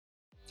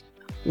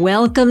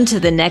Welcome to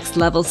the Next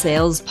Level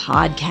Sales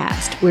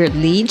podcast, where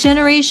lead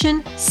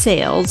generation,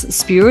 sales,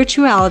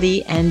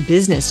 spirituality, and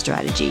business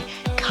strategy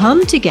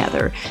come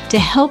together to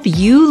help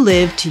you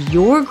live to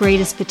your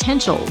greatest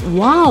potential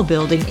while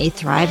building a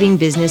thriving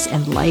business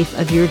and life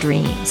of your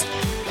dreams.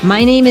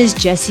 My name is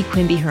Jessie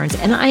Quimby Hearns,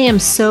 and I am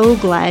so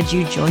glad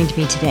you joined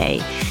me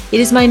today. It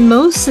is my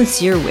most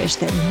sincere wish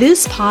that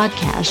this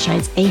podcast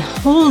shines a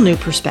whole new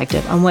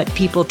perspective on what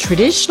people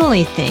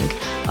traditionally think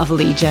of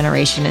lead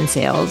generation and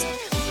sales,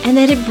 and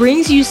that it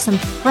brings you some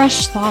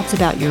fresh thoughts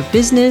about your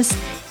business,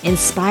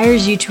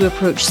 inspires you to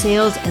approach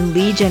sales and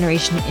lead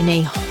generation in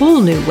a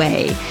whole new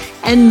way,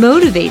 and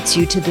motivates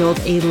you to build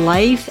a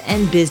life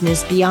and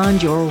business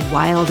beyond your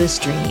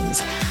wildest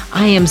dreams.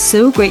 I am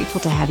so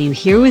grateful to have you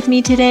here with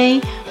me today.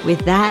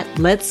 With that,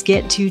 let's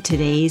get to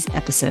today's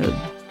episode.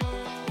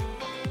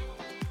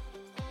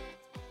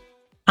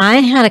 I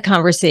had a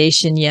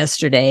conversation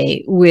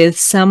yesterday with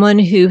someone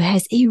who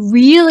has a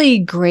really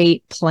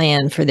great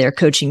plan for their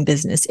coaching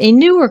business. A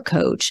newer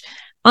coach,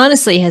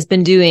 honestly, has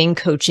been doing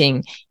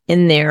coaching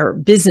in their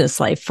business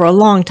life for a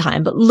long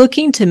time, but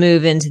looking to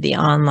move into the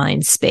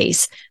online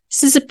space.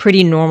 This is a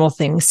pretty normal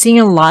thing, seeing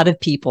a lot of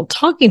people,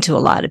 talking to a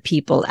lot of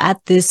people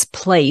at this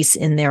place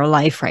in their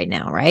life right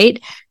now, right?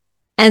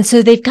 And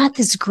so they've got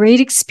this great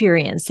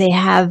experience.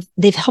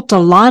 They've helped a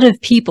lot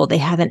of people. They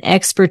have an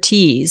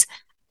expertise.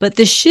 But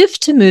the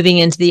shift to moving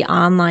into the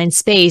online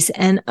space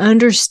and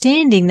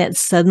understanding that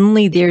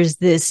suddenly there's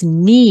this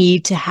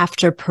need to have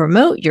to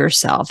promote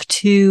yourself,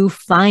 to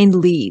find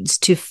leads,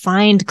 to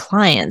find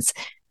clients.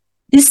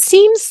 This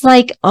seems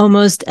like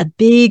almost a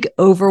big,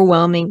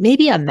 overwhelming,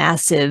 maybe a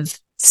massive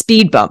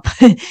speed bump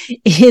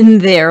in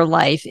their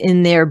life,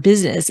 in their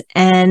business.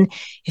 And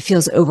it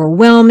feels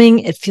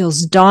overwhelming. It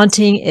feels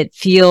daunting. It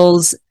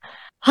feels,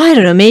 I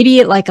don't know,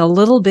 maybe like a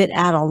little bit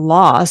at a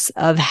loss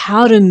of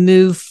how to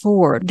move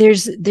forward.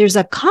 There's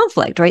a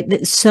conflict, right?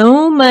 That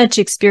so much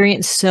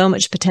experience, so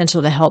much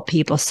potential to help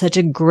people, such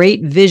a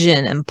great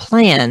vision and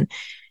plan.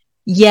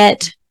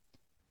 Yet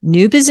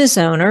new business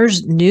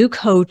owners, new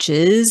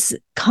coaches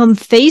come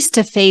face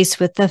to face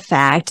with the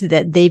fact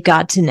that they've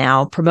got to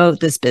now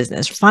promote this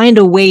business, find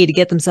a way to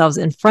get themselves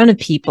in front of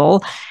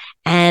people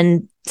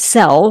and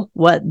sell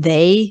what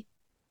they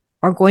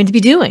are going to be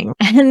doing.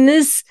 And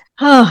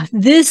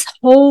this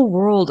whole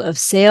world of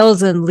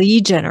sales and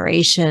lead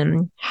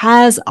generation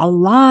has a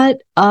lot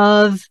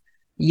of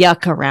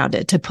yuck around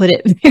it, to put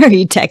it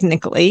very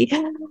technically.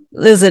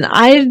 Listen,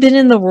 I've been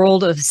in the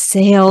world of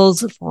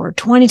sales for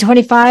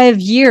 25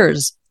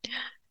 years.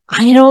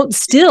 I don't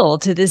still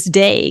to this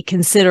day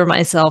consider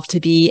myself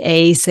to be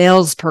a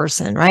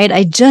salesperson, right?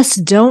 I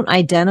just don't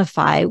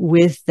identify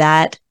with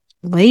that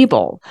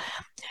label.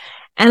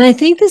 And I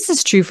think this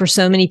is true for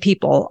so many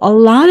people. A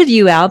lot of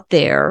you out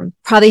there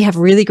probably have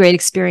really great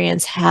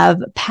experience,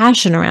 have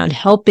passion around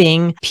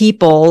helping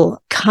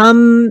people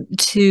come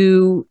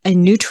to a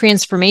new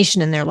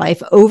transformation in their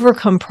life,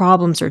 overcome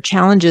problems or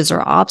challenges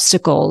or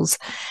obstacles,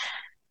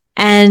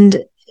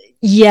 and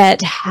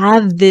yet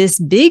have this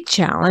big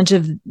challenge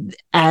of,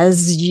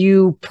 as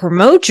you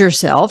promote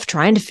yourself,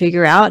 trying to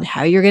figure out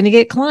how you're going to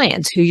get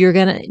clients,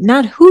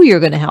 not who you're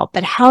going to help,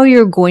 but how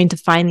you're going to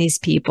find these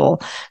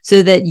people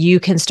so that you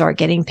can start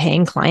getting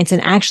paying clients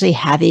and actually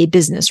have a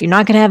business. You're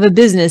not going to have a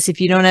business if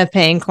you don't have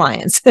paying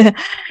clients.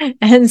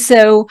 And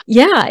so,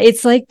 yeah,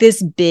 it's like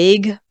this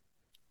big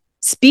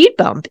speed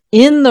bump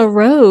in the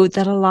road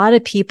that a lot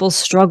of people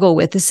struggle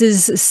with. This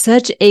is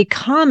such a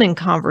common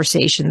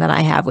conversation that I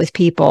have with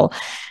people.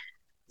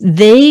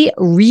 They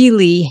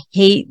really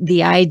hate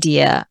the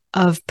idea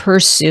of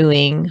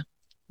pursuing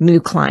new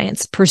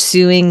clients,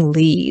 pursuing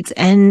leads.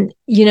 And,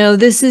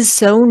 this is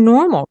so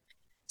normal.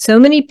 So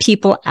many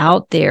people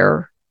out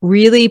there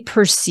really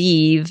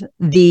perceive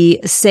the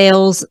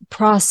sales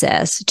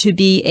process to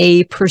be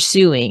a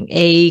pursuing,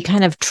 a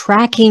kind of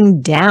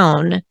tracking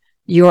down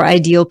your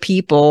ideal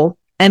people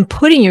and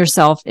putting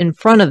yourself in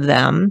front of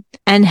them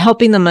and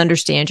helping them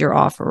understand your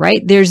offer,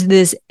 right? There's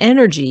this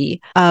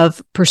energy of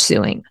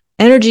pursuing.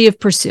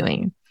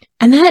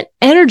 And that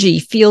energy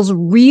feels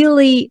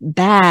really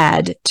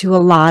bad to a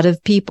lot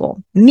of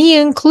people, me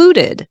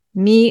included,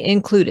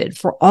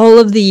 for all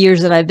of the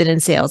years that I've been in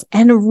sales,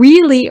 and a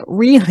really,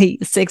 really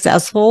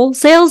successful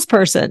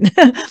salesperson.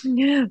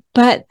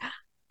 But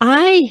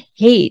I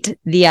hate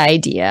the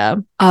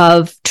idea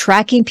of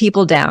tracking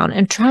people down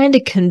and trying to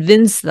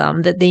convince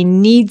them that they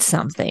need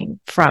something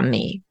from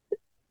me.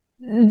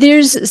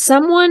 There's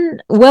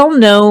someone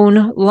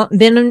well-known,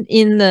 been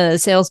in the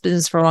sales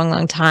business for a long,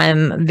 long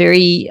time,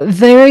 very,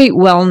 very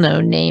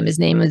well-known name. His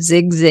name is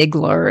Zig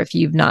Ziglar. If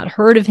you've not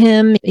heard of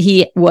him,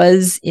 he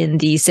was in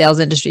the sales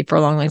industry for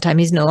a long, long time.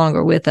 He's no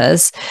longer with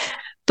us.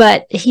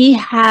 But he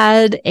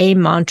had a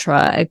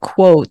mantra, a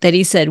quote that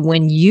he said,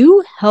 when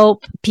you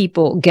help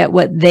people get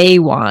what they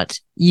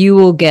want, you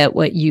will get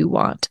what you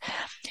want.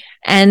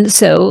 And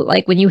so,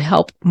 like, when you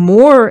help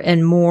more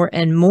and more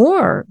and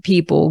more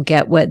people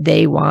get what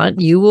they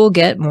want, you will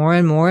get more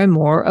and more and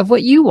more of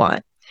what you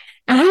want.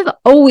 I've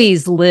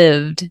always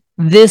lived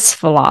this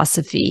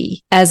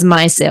philosophy as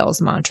my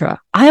sales mantra.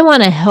 I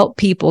want to help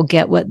people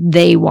get what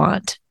they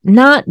want,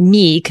 not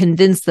me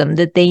convince them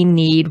that they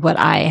need what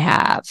I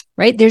have,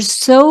 right? There's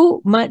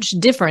so much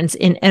difference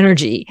in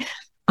energy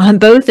on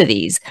both of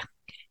these.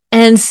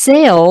 And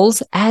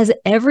sales, as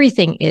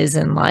everything is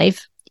in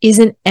life, is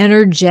an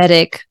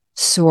energetic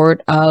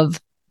sort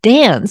of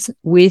dance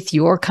with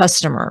your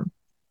customer.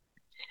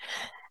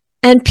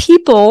 And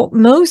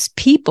most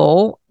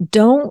people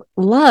don't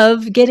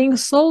love getting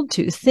sold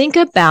to. Think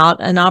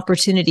about an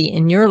opportunity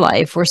in your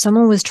life where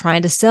someone was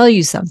trying to sell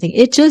you something.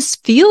 It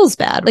just feels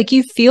bad. Like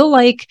you feel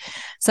like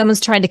someone's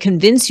trying to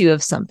convince you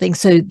of something.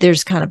 So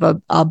there's kind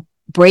of a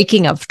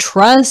breaking of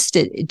trust.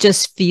 It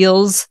just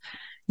feels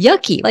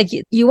yucky. Like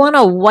you want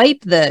to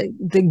wipe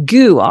the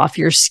goo off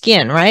your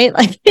skin, right?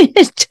 Like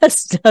it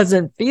just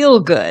doesn't feel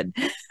good.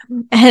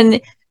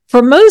 And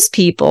for most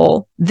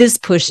people,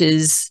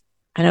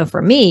 I know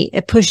for me,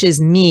 it pushes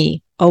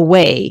me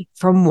away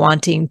from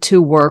wanting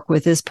to work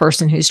with this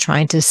person who's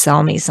trying to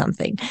sell me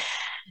something.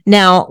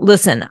 Now,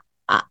 listen,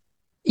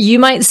 you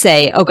might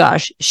say, oh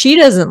gosh, she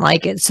doesn't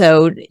like it.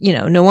 So,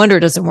 no wonder it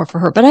doesn't work for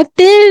her. But I've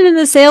been in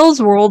the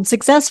sales world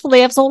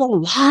successfully. I've sold a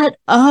lot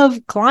of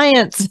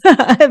clients.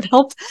 I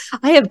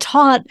have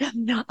taught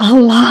a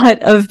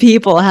lot of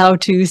people how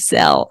to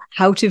sell,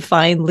 how to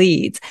find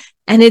leads.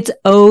 And it's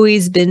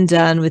always been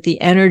done with the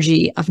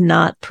energy of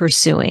not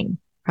pursuing,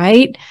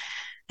 right?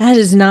 That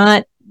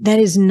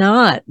is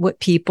not what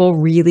people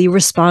really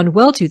respond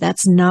well to.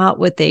 That's not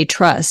what they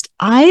trust.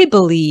 I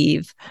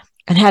believe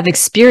and have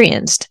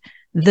experienced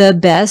the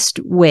best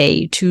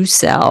way to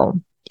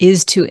sell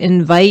is to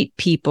invite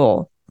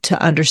people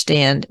to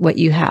understand what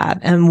you have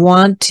and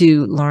want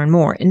to learn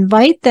more.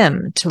 Invite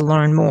them to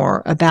learn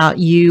more about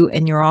you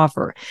and your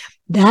offer.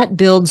 That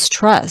builds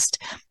trust.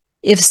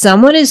 If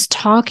someone is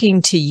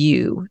talking to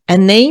you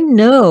and they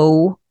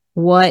know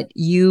what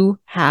you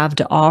have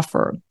to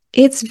offer,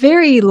 it's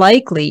very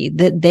likely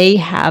that they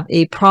have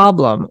a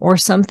problem or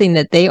something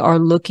that they are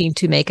looking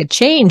to make a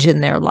change in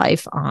their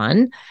life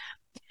on.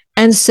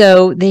 And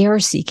so they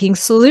are seeking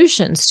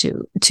solutions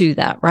to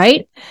that,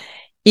 right?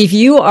 If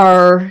you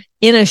are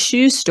in a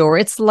shoe store,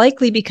 it's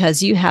likely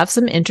because you have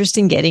some interest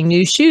in getting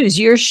new shoes.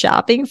 You're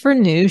shopping for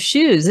new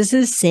shoes. This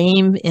is the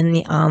same in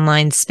the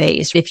online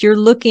space. If you're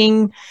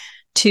looking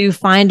to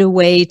find a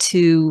way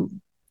to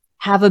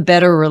have a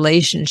better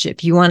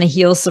relationship, you want to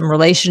heal some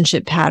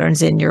relationship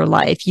patterns in your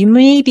life, you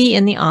may be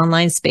in the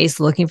online space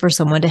looking for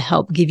someone to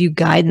help give you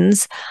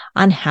guidance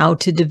on how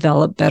to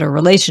develop better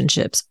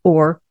relationships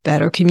or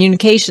better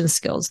communication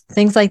skills,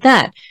 things like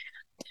that.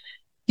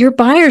 Your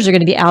buyers are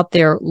going to be out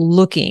there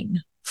looking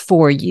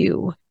for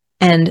you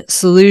and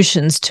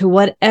solutions to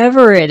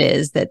whatever it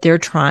is that they're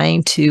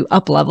trying to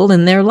up-level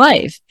in their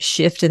life,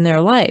 shift in their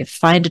life,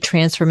 find a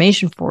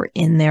transformation for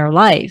in their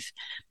life.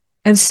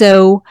 And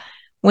so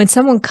when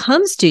someone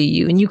comes to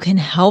you and you can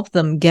help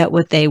them get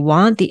what they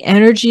want, the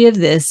energy of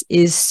this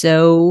is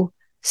so,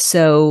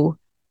 so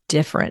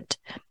different.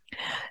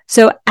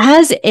 So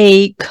as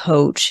a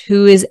coach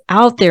who is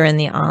out there in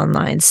the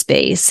online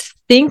space,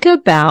 think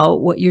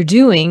about what you're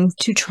doing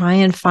to try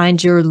and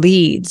find your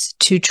leads,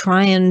 to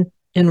try and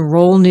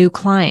enroll new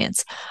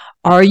clients.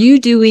 Are you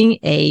doing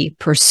a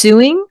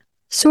pursuing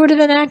sort of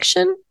an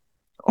action,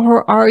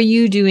 or are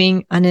you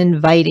doing an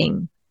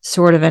inviting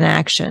sort of an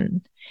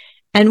action?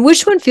 And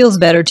which one feels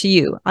better to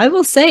you? I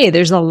will say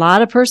there's a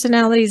lot of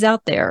personalities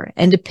out there.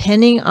 And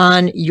depending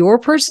on your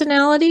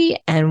personality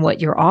and what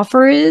your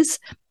offer is,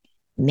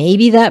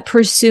 maybe that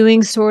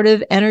pursuing sort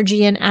of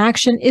energy and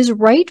action is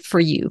right for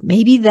you.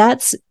 Maybe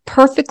that's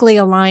perfectly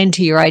aligned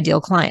to your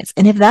ideal clients.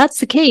 And if that's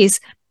the case,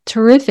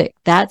 terrific.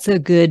 That's a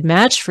good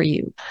match for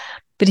you.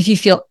 But if you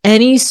feel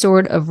any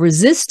sort of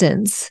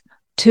resistance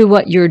to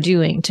what you're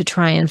doing to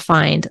try and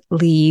find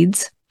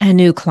leads and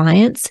new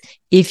clients,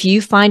 if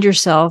you find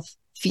yourself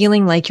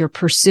feeling like you're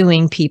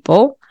pursuing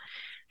people,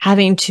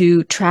 having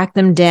to track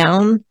them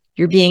down,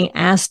 you're being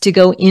asked to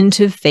go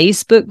into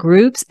Facebook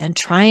groups and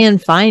try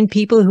and find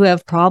people who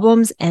have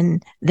problems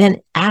and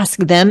then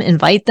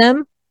invite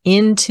them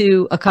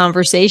into a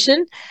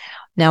conversation.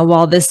 Now,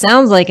 while this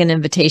sounds like an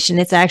invitation,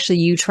 it's actually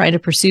you trying to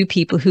pursue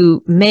people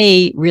who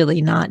may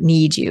really not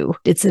need you.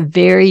 It's a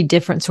very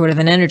different sort of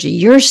an energy.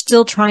 You're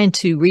still trying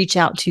to reach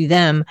out to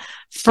them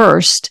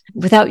first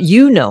without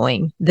you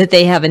knowing that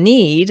they have a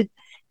need,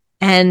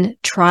 and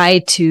try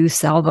to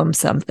sell them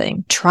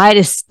something, try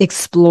to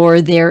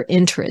explore their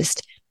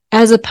interest,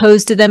 as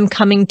opposed to them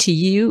coming to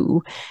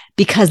you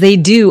because they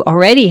do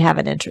already have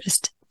an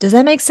interest. Does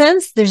that make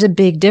sense? There's a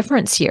big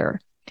difference here.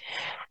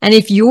 And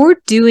if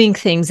you're doing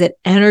things that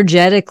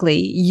energetically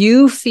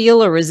you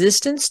feel a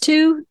resistance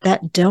to,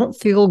 that don't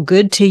feel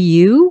good to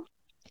you,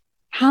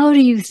 how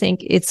do you think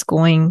it's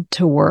going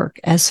to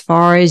work as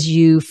far as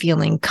you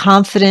feeling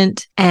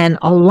confident and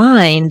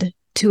aligned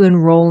to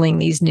enrolling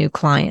these new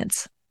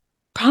clients?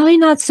 Probably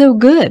not so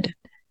good.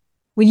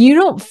 When you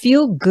don't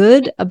feel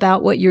good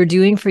about what you're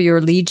doing for your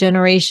lead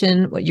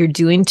generation, what you're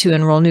doing to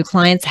enroll new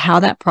clients,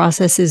 how that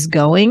process is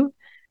going,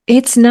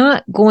 it's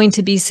not going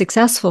to be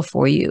successful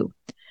for you.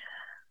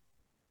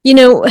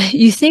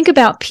 You think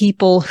about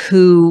people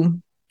who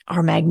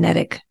are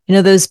magnetic.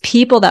 Those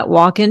people that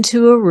walk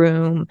into a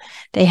room,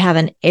 they have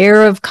an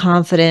air of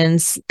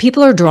confidence.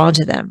 People are drawn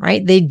to them,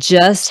 right? They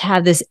just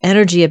have this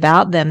energy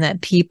about them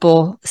that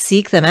people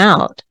seek them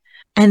out.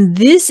 And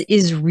this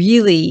is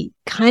really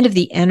kind of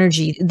the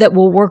energy that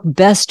will work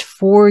best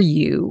for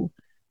you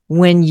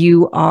when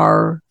you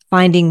are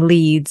finding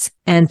leads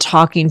and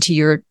talking to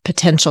your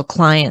potential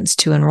clients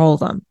to enroll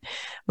them.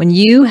 When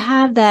you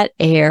have that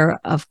air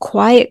of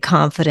quiet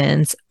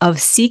confidence, of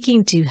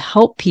seeking to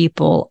help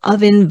people,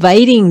 of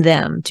inviting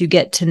them to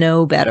get to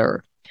know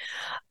better,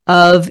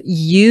 of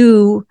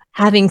you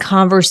having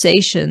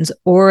conversations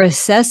or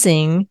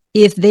assessing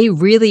if they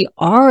really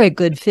are a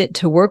good fit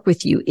to work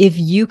with you, if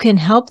you can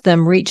help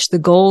them reach the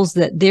goals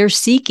that they're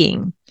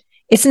seeking.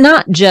 It's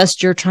not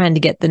just you're trying to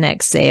get the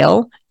next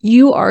sale.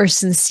 You are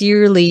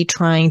sincerely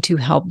trying to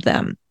help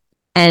them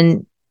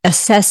and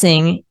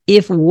assessing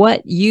if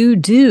what you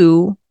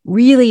do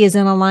really is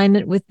in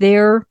alignment with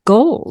their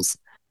goals.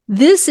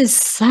 This is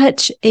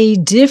such a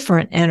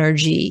different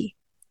energy.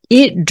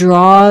 It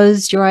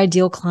draws your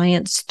ideal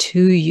clients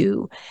to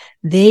you.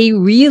 They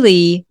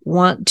really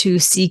want to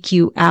seek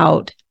you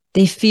out.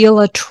 They feel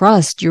a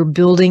trust. You're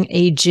building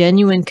a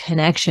genuine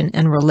connection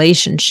and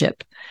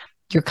relationship.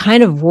 You're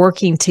kind of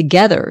working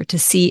together to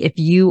see if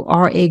you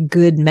are a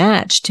good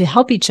match to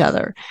help each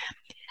other.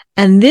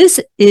 And this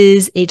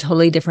is a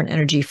totally different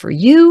energy for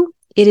you.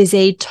 It is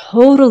a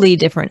totally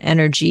different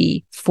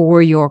energy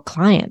for your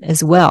client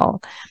as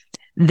well.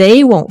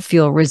 They won't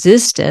feel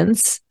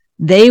resistance.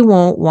 They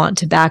won't want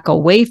to back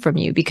away from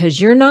you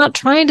because you're not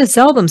trying to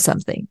sell them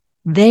something.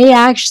 They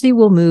actually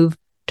will move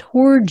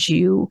towards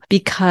you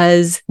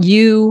because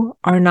you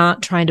are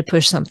not trying to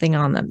push something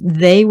on them.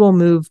 They will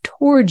move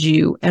towards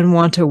you and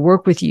want to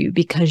work with you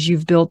because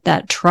you've built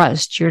that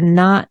trust. You're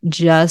not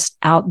just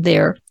out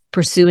there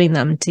pursuing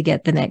them to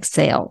get the next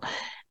sale.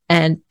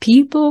 And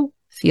people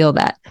feel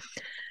that.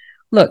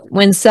 Look,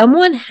 when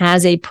someone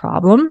has a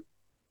problem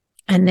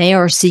and they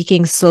are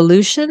seeking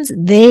solutions,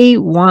 they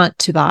want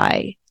to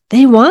buy.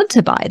 They want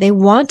to buy. They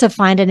want to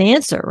find an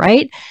answer,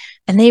 right?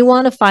 And they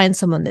want to find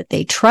someone that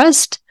they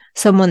trust,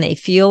 someone they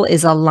feel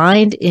is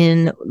aligned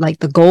in like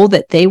the goal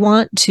that they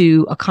want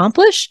to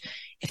accomplish.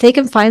 If they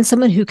can find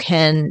someone who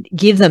can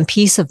give them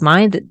peace of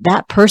mind that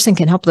that person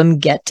can help them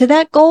get to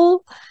that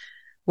goal,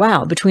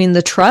 wow, between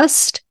the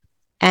trust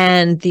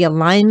and the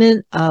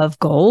alignment of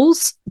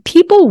goals,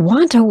 people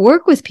want to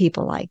work with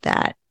people like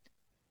that.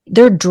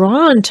 They're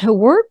drawn to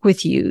work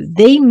with you.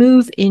 They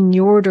move in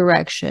your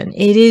direction.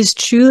 It is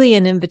truly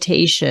an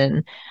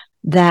invitation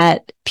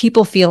that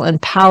people feel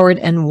empowered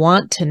and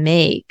want to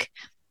make.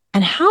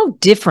 And how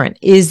different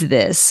is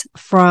this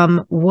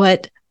from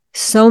what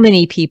so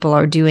many people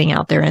are doing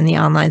out there in the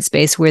online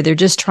space where they're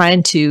just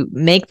trying to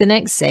make the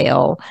next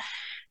sale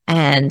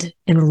and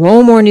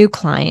enroll more new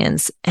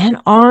clients and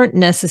aren't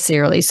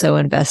necessarily so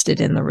invested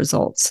in the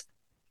results.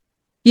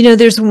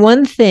 There's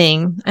one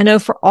thing I know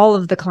for all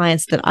of the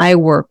clients that I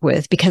work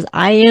with, because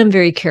I am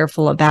very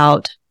careful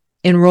about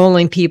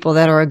enrolling people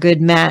that are a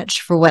good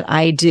match for what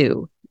I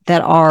do,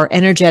 that are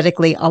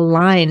energetically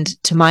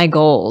aligned to my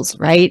goals,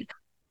 right?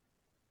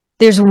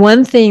 There's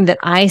one thing that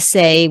I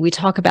say, we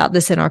talk about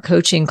this in our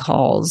coaching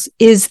calls,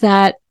 is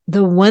that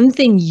the one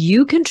thing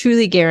you can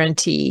truly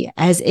guarantee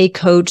as a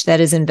coach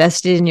that is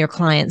invested in your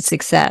client's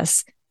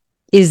success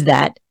is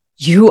that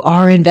you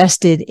are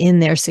invested in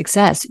their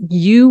success.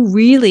 You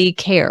really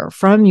care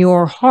from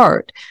your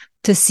heart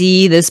to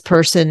see this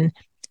person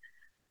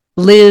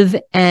live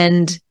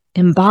and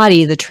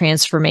embody the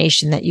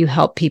transformation that you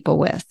help people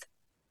with.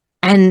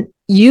 And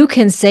you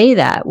can say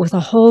that with a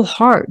whole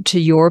heart to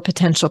your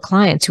potential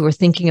clients who are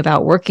thinking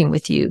about working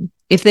with you.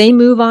 If they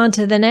move on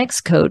to the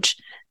next coach,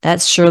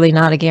 that's surely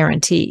not a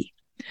guarantee.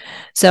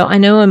 So I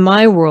know in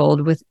my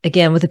world, with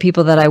the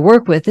people that I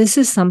work with, this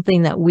is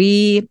something that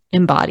we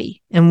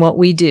embody in what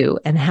we do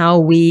and how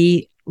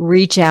we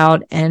reach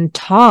out and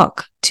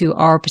talk to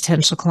our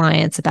potential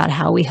clients about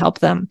how we help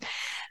them.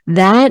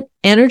 That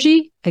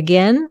energy,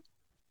 again,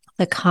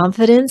 the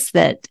confidence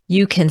that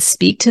you can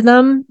speak to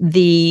them,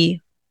 the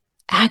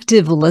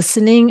active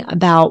listening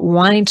about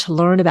wanting to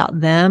learn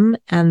about them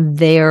and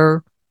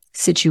their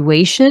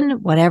situation,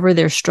 whatever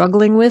they're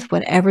struggling with,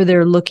 whatever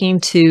they're looking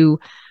to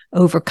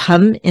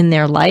overcome in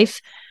their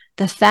life,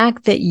 the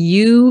fact that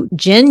you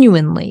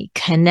genuinely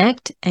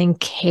connect and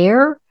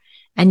care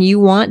and you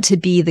want to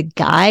be the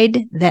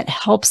guide that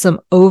helps them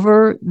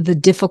over the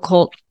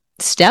difficult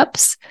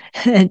steps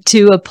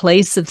to a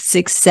place of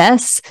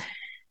success,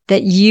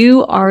 that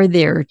you are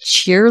their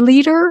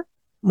cheerleader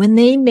when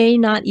they may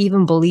not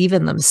even believe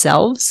in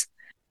themselves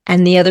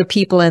and the other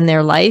people in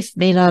their life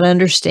may not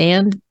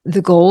understand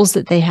the goals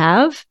that they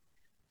have.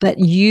 But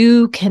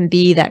you can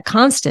be that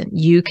constant.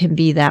 You can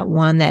be that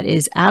one that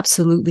is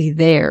absolutely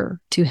there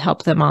to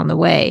help them on the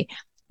way.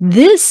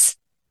 This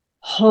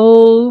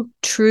whole,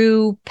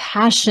 true,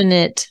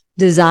 passionate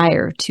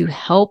desire to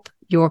help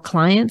your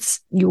clients,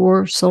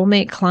 your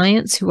soulmate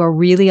clients who are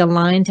really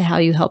aligned to how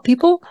you help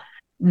people,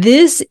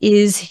 this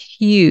is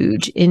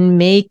huge in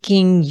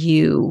making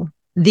you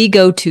the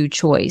go-to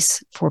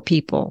choice for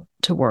people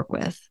to work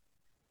with.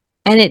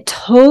 And it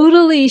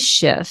totally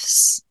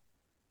shifts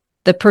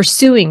the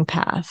pursuing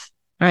path.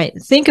 All right,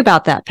 think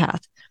about that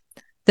path.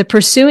 The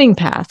pursuing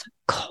path,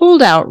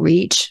 cold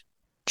outreach,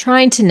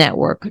 trying to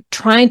network,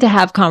 trying to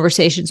have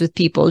conversations with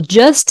people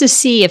just to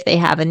see if they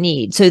have a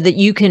need so that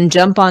you can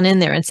jump on in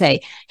there and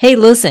say, hey,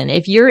 listen,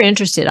 if you're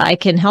interested, I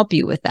can help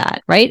you with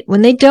that, right?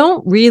 When they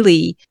don't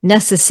really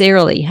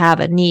necessarily have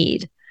a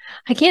need.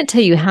 I can't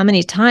tell you how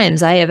many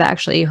times I have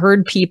actually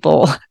heard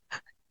people,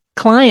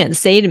 clients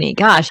say to me,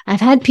 gosh,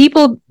 I've had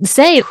people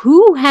say,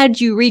 who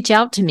had you reach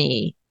out to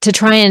me to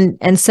try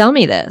and sell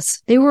me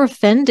this? They were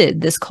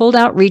offended. This cold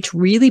outreach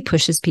really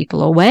pushes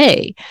people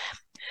away.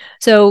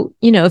 So,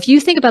 if you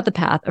think about the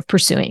path of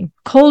pursuing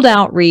cold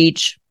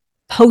outreach,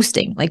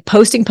 posting, like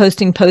posting,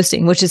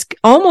 which is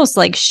almost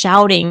like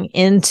shouting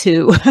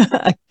into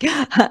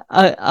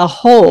a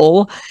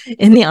hole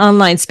in the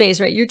online space,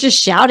 right? You're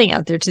just shouting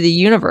out there to the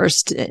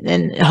universe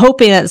and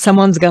hoping that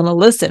someone's going to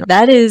listen.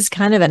 That is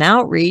kind of an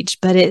outreach,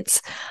 but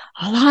it's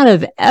a lot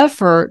of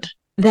effort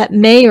that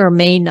may or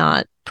may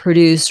not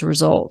produce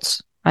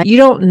results. You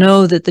don't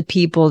know that the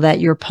people that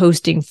you're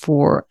posting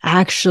for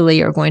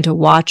actually are going to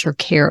watch or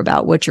care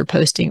about what you're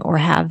posting or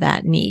have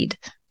that need.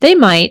 They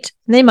might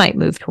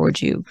move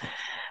towards you.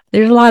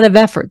 There's a lot of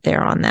effort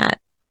there on that.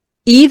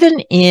 Even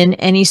in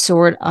any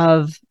sort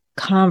of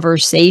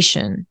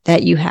conversation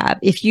that you have,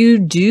 if you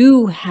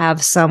do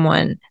have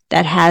someone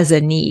that has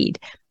a need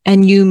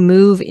and you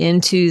move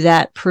into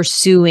that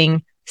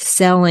pursuing,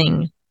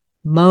 selling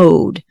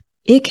mode,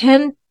 it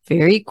can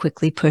very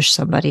quickly push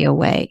somebody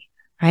away,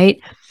 right?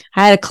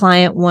 I had a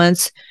client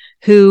once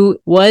who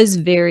was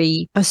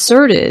very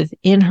assertive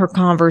in her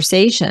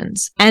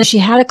conversations, and she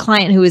had a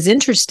client who was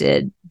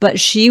interested, but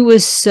she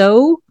was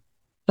so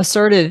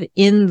assertive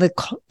in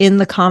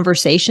the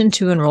conversation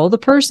to enroll the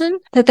person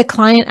that the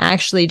client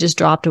actually just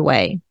dropped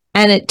away.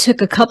 And it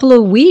took a couple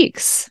of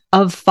weeks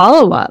of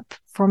follow-up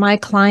for my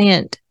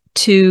client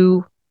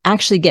to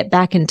actually get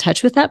back in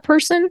touch with that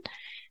person.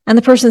 And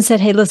the person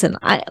said, hey, listen,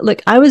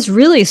 I was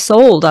really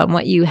sold on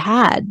what you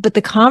had, but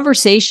the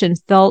conversation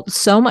felt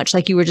so much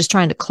like you were just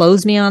trying to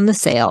close me on the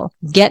sale,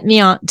 get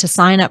me on to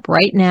sign up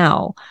right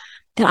now,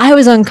 that I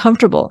was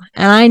uncomfortable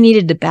and I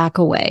needed to back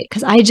away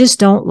because I just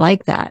don't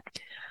like that.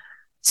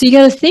 So you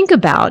got to think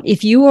about,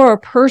 if you are a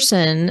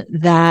person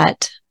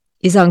that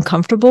is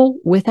uncomfortable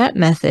with that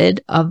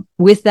method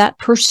with that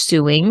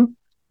pursuing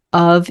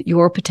of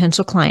your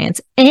potential clients,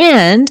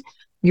 and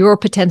your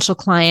potential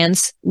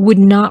clients would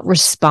not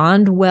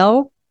respond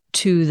well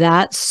to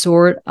that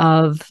sort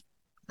of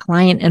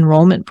client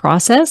enrollment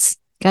process,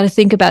 got to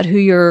think about who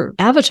your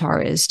avatar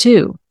is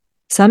too.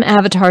 Some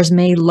avatars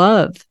may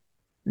love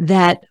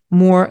that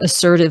more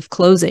assertive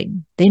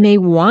closing. They may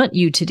want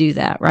you to do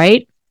that,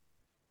 right?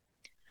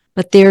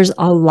 But there's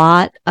a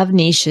lot of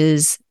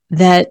niches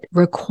that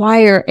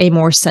require a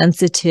more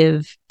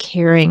sensitive,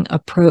 caring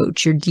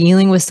approach. You're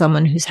dealing with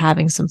someone who's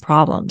having some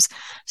problems.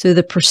 So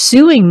the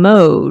pursuing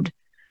mode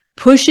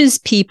pushes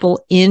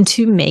people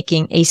into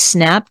making a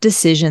snap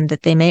decision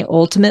that they may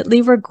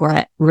ultimately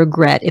regret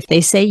if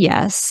they say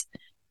yes.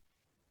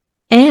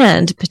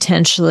 And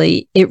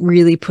potentially it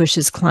really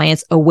pushes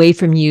clients away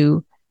from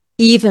you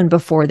even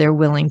before they're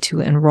willing to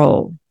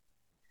enroll.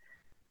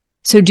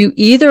 So do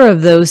either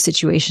of those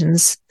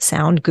situations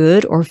sound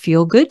good or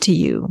feel good to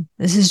you?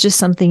 This is just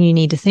something you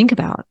need to think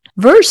about.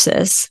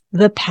 Versus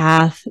the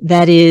path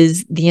that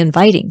is the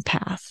inviting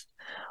path,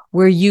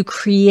 where you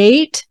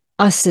create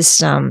a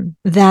system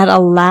that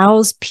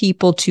allows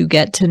people to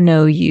get to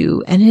know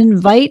you and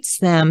invites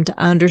them to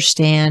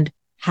understand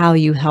how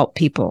you help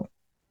people.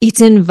 It's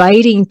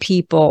inviting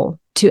people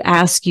to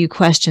ask you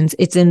questions.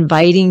 It's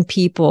inviting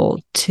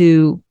people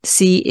to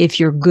see if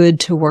you're good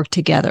to work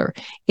together.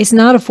 It's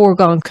not a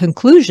foregone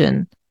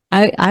conclusion.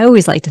 I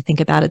always like to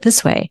think about it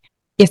this way.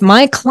 If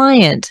my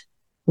client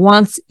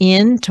wants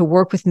in to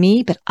work with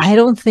me, but I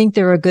don't think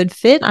they're a good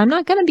fit, I'm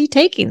not going to be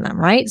taking them,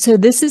 right? So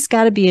this has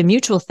got to be a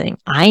mutual thing.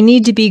 I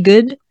need to be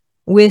good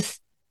with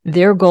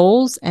their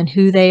goals and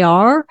who they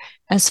are,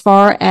 as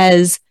far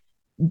as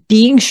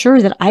being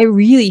sure that I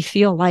really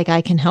feel like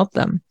I can help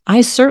them.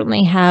 I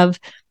certainly have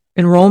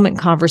enrollment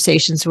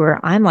conversations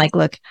where I'm like,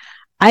 look,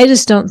 I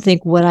just don't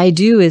think what I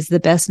do is the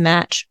best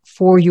match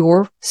for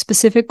your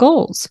specific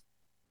goals.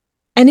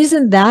 And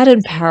isn't that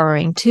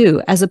empowering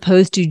too, as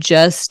opposed to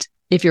just,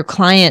 if your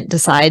client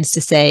decides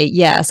to say,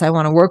 yes, I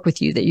want to work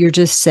with you, that you're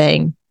just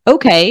saying,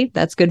 okay,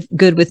 that's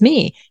good with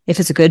me. If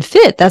it's a good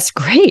fit, that's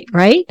great,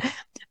 right?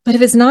 But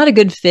if it's not a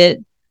good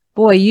fit,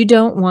 boy, you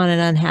don't want an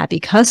unhappy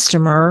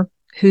customer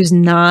who's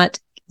not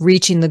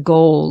reaching the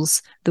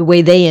goals the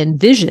way they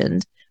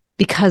envisioned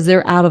because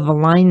they're out of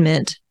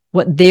alignment.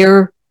 What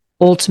their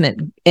ultimate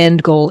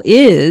end goal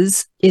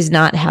is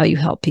not how you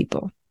help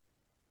people.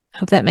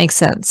 Hope that makes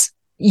sense.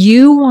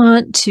 You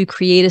want to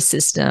create a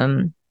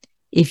system.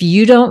 If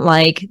you don't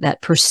like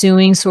that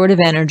pursuing sort of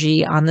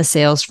energy on the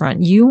sales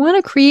front, you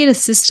want to create a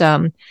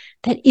system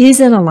that is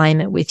in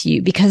alignment with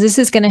you, because this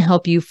is going to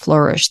help you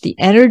flourish. The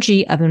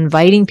energy of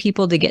inviting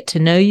people to get to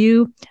know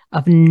you,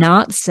 of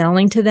not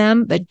selling to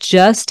them, but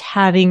just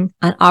having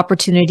an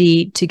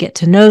opportunity to get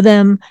to know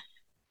them,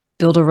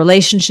 build a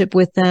relationship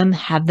with them,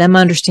 have them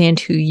understand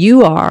who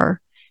you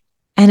are,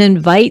 and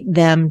invite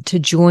them to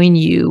join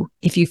you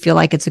if you feel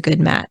like it's a good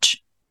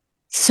match.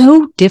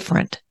 So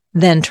different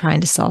than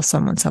trying to sell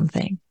someone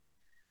something.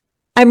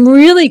 I'm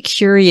really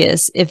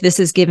curious if this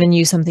has given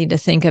you something to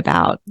think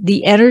about.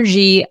 The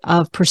energy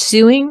of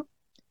pursuing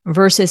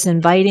versus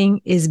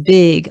inviting is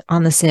big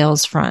on the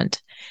sales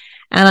front.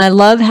 And I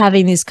love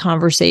having these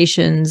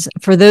conversations.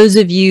 For those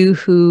of you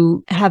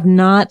who have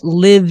not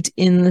lived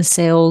in the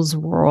sales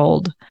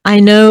world, I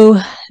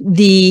know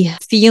the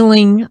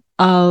feeling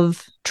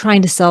of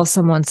trying to sell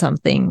someone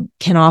something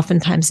can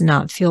oftentimes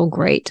not feel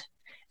great.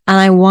 And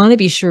I want to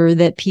be sure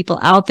that people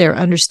out there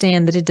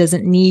understand that it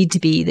doesn't need to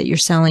be that you're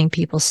selling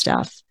people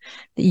stuff,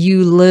 that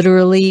you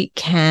literally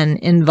can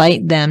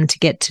invite them to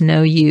get to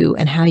know you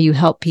and how you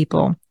help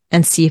people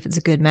and see if it's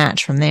a good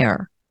match from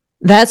there.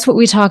 That's what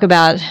we talk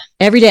about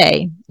every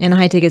day in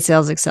High Ticket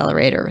Sales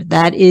Accelerator.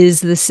 That is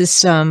the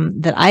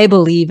system that I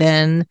believe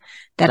in,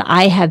 that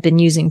I have been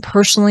using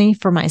personally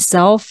for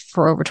myself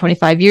for over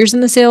 25 years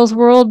in the sales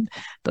world,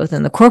 both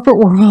in the corporate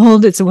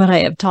world. It's what I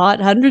have taught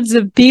hundreds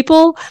of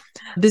people,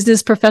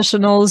 business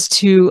professionals,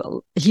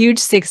 to huge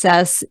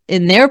success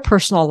in their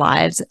personal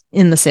lives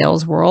in the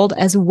sales world,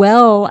 as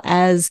well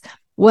as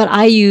what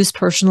I use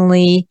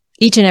personally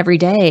each and every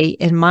day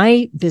in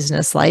my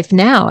business life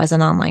now as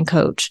an online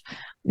coach.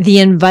 The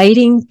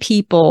inviting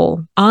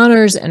people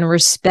honors and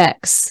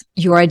respects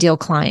your ideal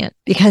client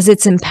because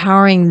it's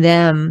empowering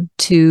them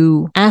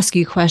to ask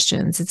you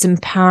questions. It's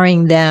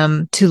empowering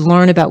them to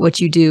learn about what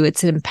you do.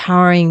 It's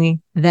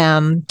empowering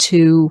them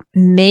to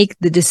make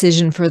the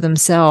decision for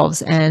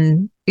themselves.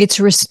 And it's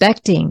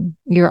respecting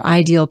your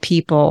ideal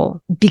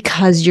people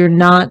because you're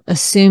not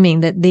assuming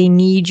that they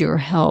need your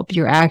help.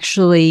 You're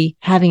actually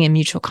having a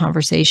mutual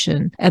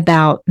conversation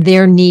about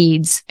their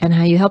needs and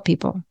how you help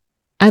people.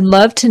 I'd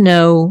love to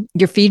know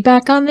your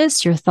feedback on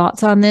this, your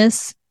thoughts on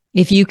this,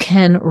 if you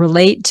can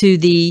relate to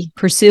the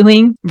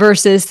pursuing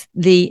versus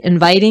the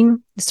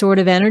inviting sort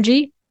of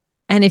energy.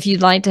 And if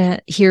you'd like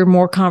to hear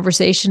more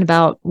conversation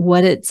about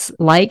what it's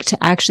like to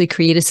actually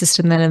create a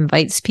system that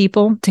invites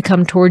people to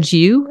come towards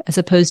you as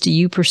opposed to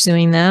you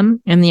pursuing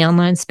them in the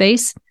online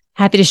space,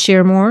 happy to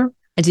share more.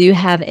 I do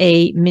have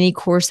a mini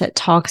course that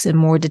talks in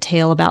more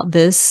detail about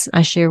this.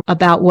 I share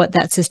about what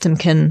that system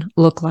can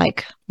look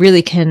like,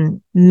 really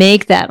can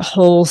make that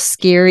whole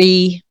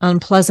scary,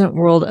 unpleasant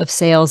world of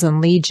sales and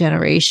lead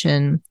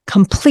generation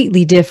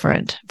completely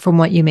different from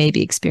what you may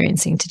be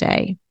experiencing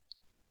today.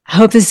 I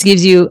hope this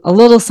gives you a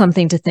little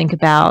something to think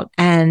about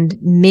and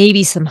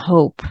maybe some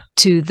hope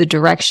to the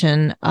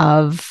direction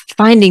of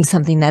finding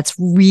something that's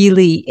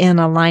really in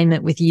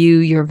alignment with you,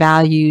 your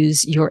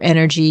values, your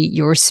energy,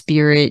 your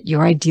spirit,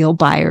 your ideal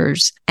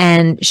buyers,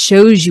 and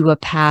shows you a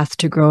path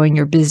to growing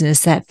your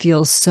business that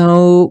feels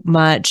so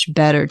much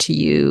better to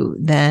you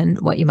than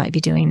what you might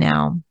be doing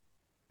now.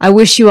 I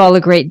wish you all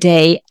a great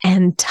day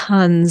and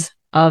tons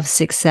of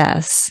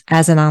success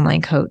as an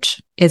online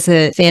coach. It's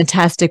a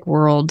fantastic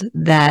world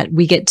that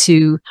we get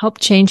to help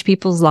change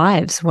people's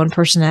lives one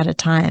person at a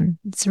time.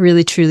 It's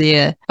really, truly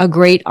a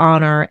great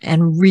honor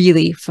and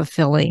really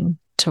fulfilling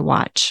to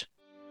watch.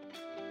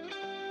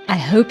 I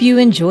hope you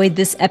enjoyed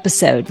this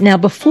episode. Now,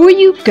 before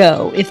you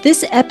go, if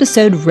this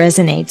episode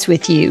resonates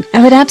with you,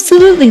 I would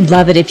absolutely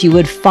love it if you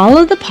would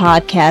follow the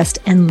podcast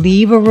and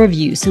leave a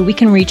review so we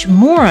can reach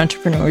more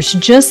entrepreneurs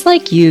just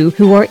like you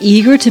who are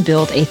eager to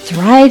build a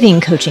thriving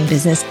coaching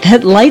business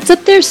that lights up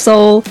their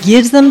soul,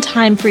 gives them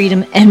time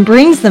freedom, and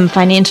brings them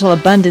financial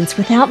abundance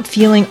without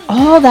feeling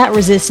all that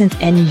resistance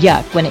and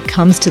yuck when it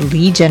comes to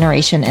lead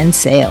generation and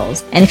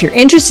sales. And if you're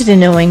interested in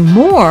knowing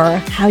more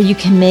how you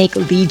can make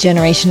lead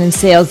generation and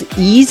sales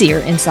easier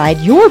inside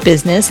your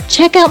business,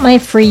 check out my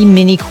free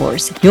mini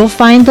course. You'll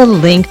find the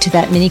link to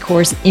that mini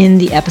course in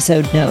the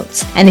episode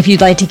notes. And if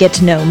you'd like to get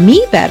to know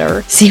me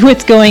better, see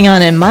what's going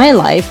on in my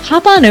life,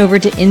 hop on over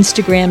to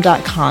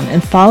Instagram.com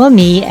and follow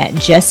me at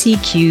Jessie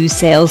Q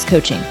Sales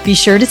Coaching. Be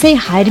sure to say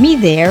hi to me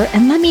there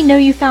and let me know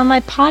you found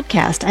my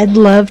podcast. I'd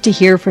love to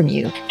hear from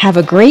you. Have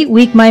a great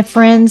week, my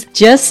friends.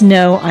 Just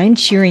know I'm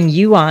cheering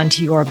you on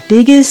to your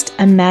biggest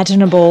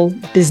imaginable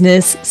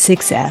business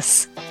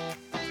success.